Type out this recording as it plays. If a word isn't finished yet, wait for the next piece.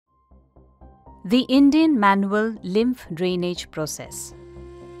The Indian Manual Lymph Drainage process.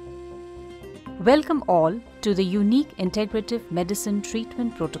 Welcome all to the unique integrative medicine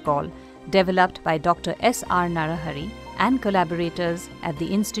treatment protocol developed by Dr. S.R. Narahari and collaborators at the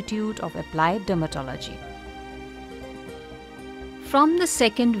Institute of Applied Dermatology. From the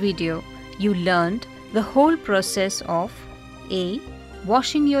second video, you learned the whole process of A.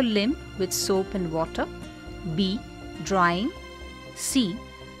 Washing your lymph with soap and water, B. Drying, C.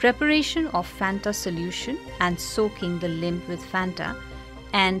 Preparation of Fanta solution and soaking the lymph with Fanta,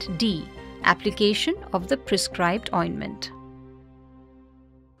 and D. Application of the prescribed ointment.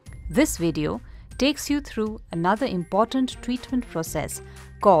 This video takes you through another important treatment process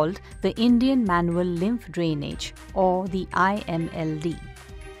called the Indian Manual Lymph Drainage or the IMLD.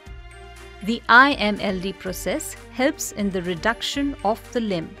 The IMLD process helps in the reduction of the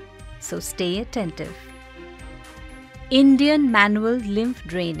lymph, so stay attentive. Indian Manual Lymph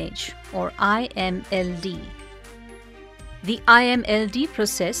Drainage or IMLD. The IMLD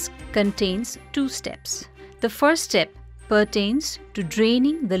process contains two steps. The first step pertains to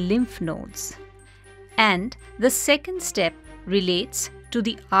draining the lymph nodes, and the second step relates to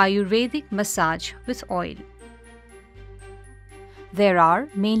the Ayurvedic massage with oil. There are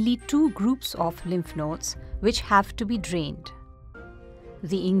mainly two groups of lymph nodes which have to be drained: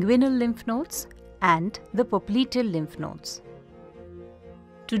 the inguinal lymph nodes and the popliteal lymph nodes.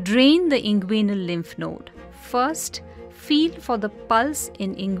 To drain the inguinal lymph node, first feel for the pulse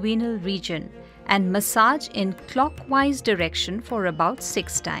in inguinal region and massage in clockwise direction for about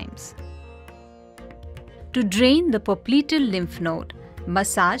 6 times. To drain the popliteal lymph node,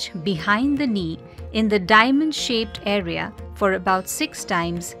 massage behind the knee in the diamond-shaped area for about 6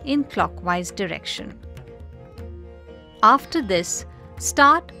 times in clockwise direction. After this,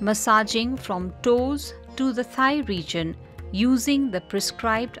 start massaging from toes to the thigh region using the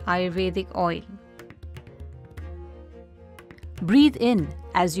prescribed Ayurvedic oil. Breathe in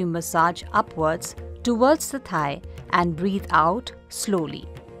as you massage upwards towards the thigh and breathe out slowly.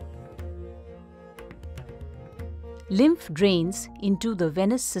 Lymph drains into the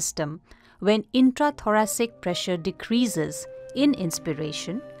venous system when intrathoracic pressure decreases in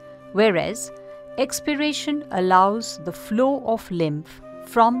inspiration, whereas expiration allows the flow of lymph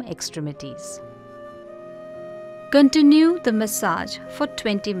from extremities. Continue the massage for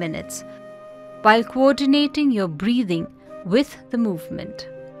 20 minutes while coordinating your breathing with the movement.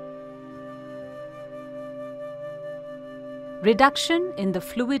 Reduction in the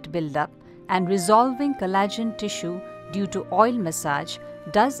fluid buildup and resolving collagen tissue due to oil massage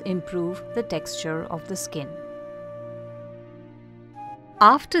does improve the texture of the skin.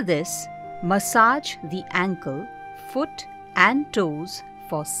 After this, massage the ankle, foot and toes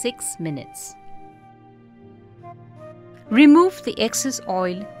for 6 minutes. Remove the excess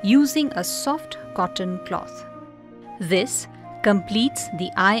oil using a soft cotton cloth. This completes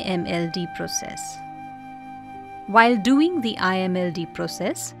the IMLD process. While doing the IMLD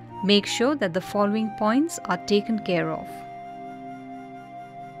process, make sure that the following points are taken care of.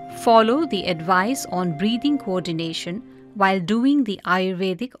 Follow the advice on breathing coordination while doing the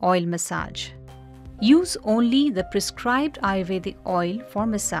Ayurvedic oil massage. Use only the prescribed Ayurvedic oil for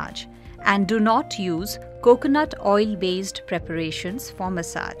massage and do not use coconut oil-based preparations for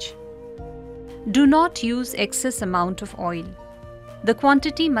massage. Do not use excess amount of oil. The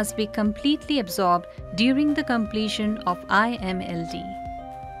quantity must be completely absorbed during the completion of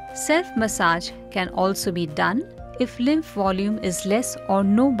IMLD. Self-massage can also be done if lymph volume is less or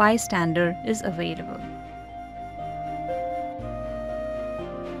no bystander is available.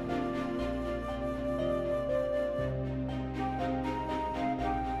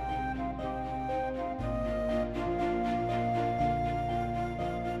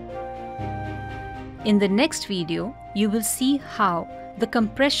 In the next video, you will see how the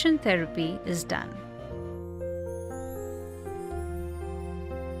compression therapy is done.